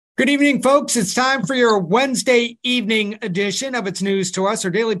Good evening, folks. It's time for your Wednesday evening edition of It's News to Us, our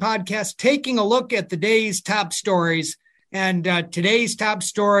daily podcast, taking a look at the day's top stories. And today's top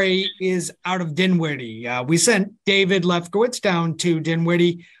story is out of Dinwiddie. We sent David Lefkowitz down to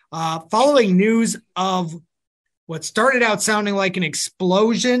Dinwiddie following news of what started out sounding like an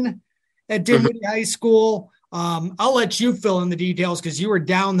explosion at Dinwiddie High School. I'll let you fill in the details because you were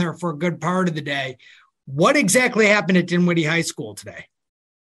down there for a good part of the day. What exactly happened at Dinwiddie High School today?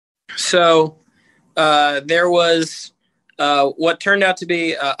 So there was what turned out to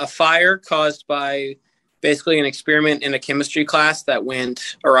be a fire caused by basically an experiment in a chemistry class that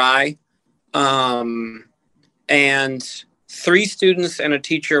went awry. And 3 students and a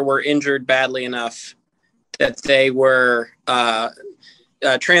teacher were injured badly enough that they were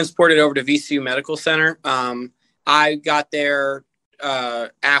transported over to VCU Medical Center. I got there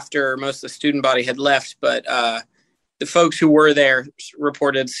after most of the student body had left, but the folks who were there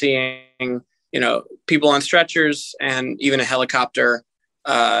reported seeing, people on stretchers and even a helicopter,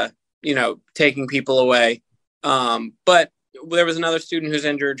 taking people away. But there was another student who's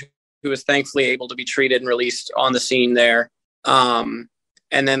injured who was thankfully able to be treated and released on the scene there. And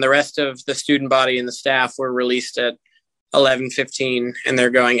then the rest of the student body and the staff were released at 11:15, and they're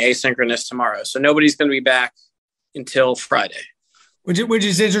going asynchronous tomorrow. So nobody's going to be back until Friday. Which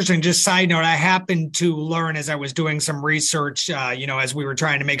is interesting. Just side note, I happened to learn as I was doing some research, as we were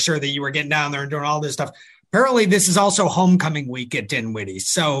trying to make sure that you were getting down there and doing all this stuff. Apparently, this is also homecoming week at Dinwiddie.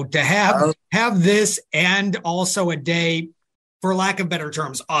 So to have this and also a day, for lack of better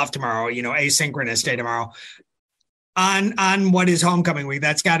terms, off tomorrow, asynchronous day tomorrow on what is homecoming week,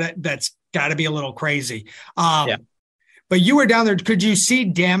 that's gotta be a little crazy. Yeah. But you were down there. Could you see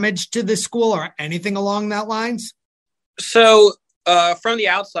damage to the school or anything along that lines? So from the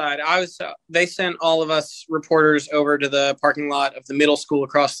outside, they sent all of us reporters over to the parking lot of the middle school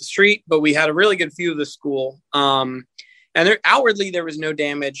across the street, but we had a really good view of the school. And outwardly, there was no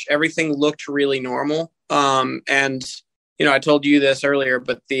damage. Everything looked really normal. And I told you this earlier,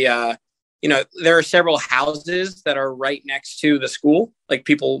 but there are several houses that are right next to the school, like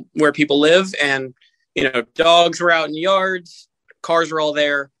where people live. And, dogs were out in yards, cars were all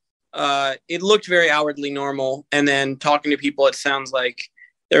there. It looked very outwardly normal. And then talking to people, it sounds like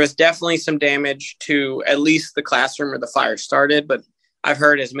there was definitely some damage to at least the classroom where the fire started. But I've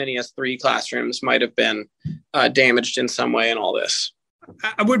heard as many as 3 classrooms might have been damaged in some way in all this.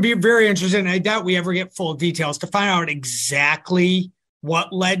 I would be very interested, and I doubt we ever get full details to find out exactly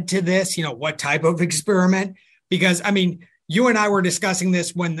what led to this, what type of experiment. Because, you and I were discussing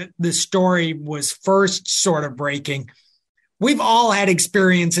this when the story was first sort of breaking. We've all had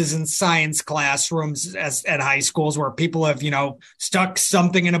experiences in science classrooms at high schools where people have, stuck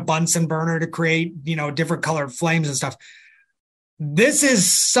something in a Bunsen burner to create, different colored flames and stuff. This is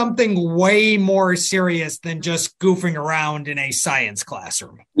something way more serious than just goofing around in a science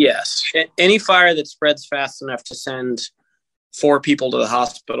classroom. Yes. Any fire that spreads fast enough to send 4 people to the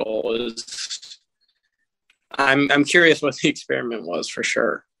hospital is, I'm curious what the experiment was for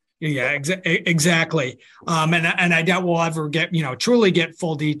sure. Yeah, exactly. And I doubt we'll ever get, truly get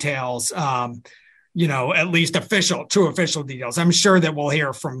full details, at least true official details. I'm sure that we'll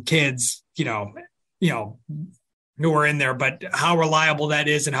hear from kids, who are in there, but how reliable that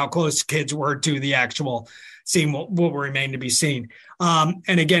is and how close kids were to the actual scene will remain to be seen. And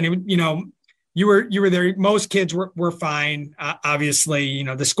again, you were there. Most kids were fine. Obviously,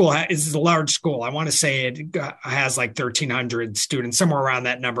 the school is a large school. I want to say it has like 1,300 students, somewhere around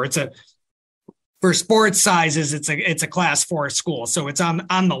that number. For sports sizes, it's a class 4 school, so it's on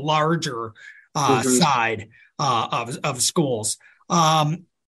the larger side of schools.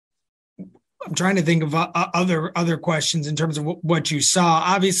 I'm trying to think of other questions in terms of what you saw.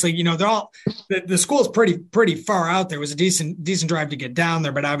 Obviously, they're all the school is pretty far out there. It was a decent drive to get down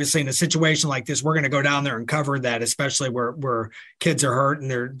there, but obviously in a situation like this, we're going to go down there and cover that, especially where kids are hurt and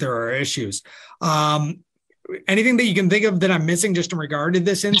there are issues. Anything that you can think of that I'm missing just in regard to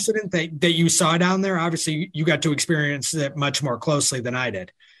this incident that you saw down there? Obviously, you got to experience it much more closely than I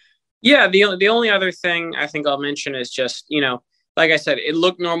did. Yeah, the only other thing I think I'll mention is just, like I said, it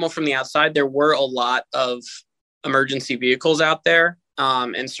looked normal from the outside. There were a lot of emergency vehicles out there,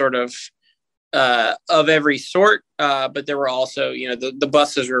 and sort of every sort. But there were also, the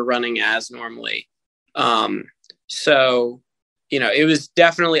buses were running as normally. So, it was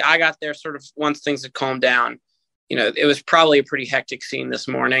definitely, I got there sort of once things had calmed down. It was probably a pretty hectic scene this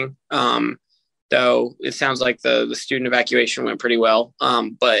morning. Though it sounds like the student evacuation went pretty well.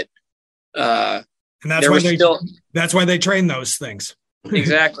 And that's why they train those things.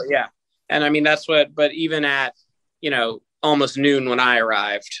 Exactly. Yeah. And that's but even at, almost noon when I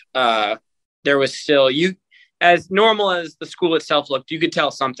arrived, there was still, as normal as the school itself looked, you could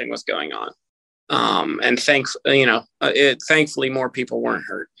tell something was going on. And thankfully more people weren't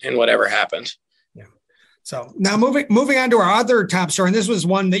hurt in whatever happened. Yeah. So now moving on to our other top story, and this was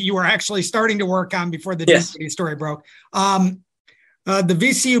one that you were actually starting to work on before the Dinwiddie story broke. The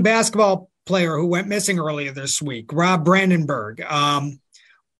VCU basketball player who went missing earlier this week, Rob Brandenburg,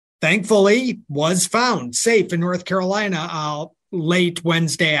 thankfully was found safe in North Carolina late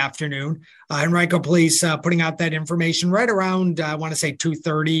Wednesday afternoon. Henrico Police putting out that information right around, I want to say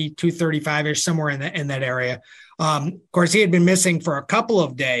 2:30, 2:35-ish, somewhere in that area. Of course, he had been missing for a couple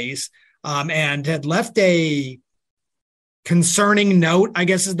of days and had left a concerning note, I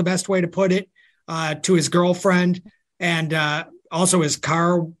guess is the best way to put it, to his girlfriend, and also his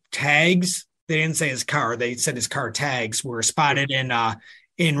car tags. They didn't say his car. They said his car tags were spotted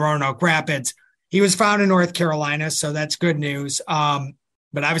in Roanoke Rapids. He was found in North Carolina, so that's good news.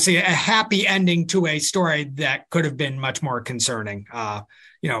 But obviously a happy ending to a story that could have been much more concerning,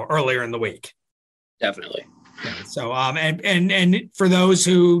 earlier in the week. Definitely. Yeah, so, and for those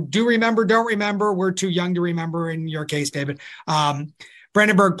who do remember, don't remember, we're too young to remember in your case, David.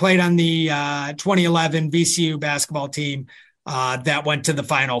 Brandenburg played on the 2011 VCU basketball team that went to the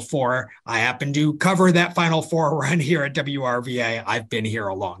Final Four. I happen to cover that Final Four run here at WRVA. I've been here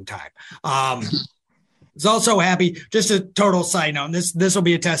a long time. Was also happy, just a total side note, and this will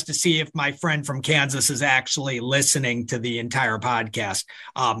be a test to see if my friend from Kansas is actually listening to the entire podcast.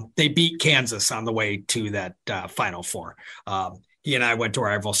 They beat Kansas on the way to that Final Four. He and I went to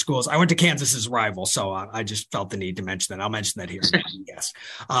rival schools. I went to Kansas's rival, so I just felt the need to mention that. I'll mention that here. Yes.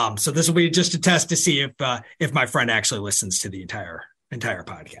 So this will be just a test to see if my friend actually listens to the entire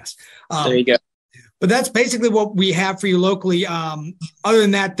podcast. There you go. But that's basically what we have for you locally. Other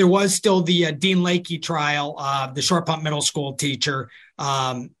than that, there was still the Dean Lakey trial, the Short Pump Middle School teacher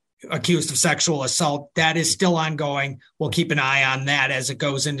accused of sexual assault. That is still ongoing. We'll keep an eye on that as it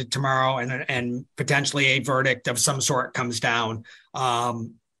goes into tomorrow, and potentially a verdict of some sort comes down,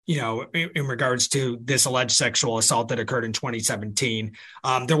 in regards to this alleged sexual assault that occurred in 2017.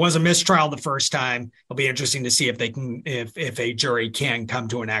 There was a mistrial the first time. It'll be interesting to see if a jury can come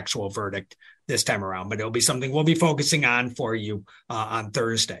to an actual verdict this time around, but it'll be something we'll be focusing on for you on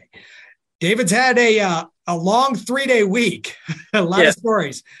Thursday. David's had a long 3-day week, a lot of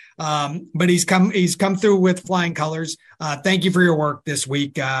stories, but he's come through with flying colors. Thank you for your work this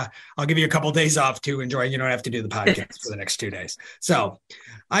week. I'll give you a couple of days off to enjoy. You don't have to do the podcast for the next 2 days. So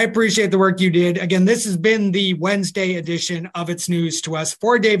I appreciate the work you did. Again, this has been the Wednesday edition of It's News to Us.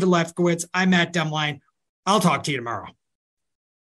 For David Lefkowitz, I'm Matt Demline. I'll talk to you tomorrow.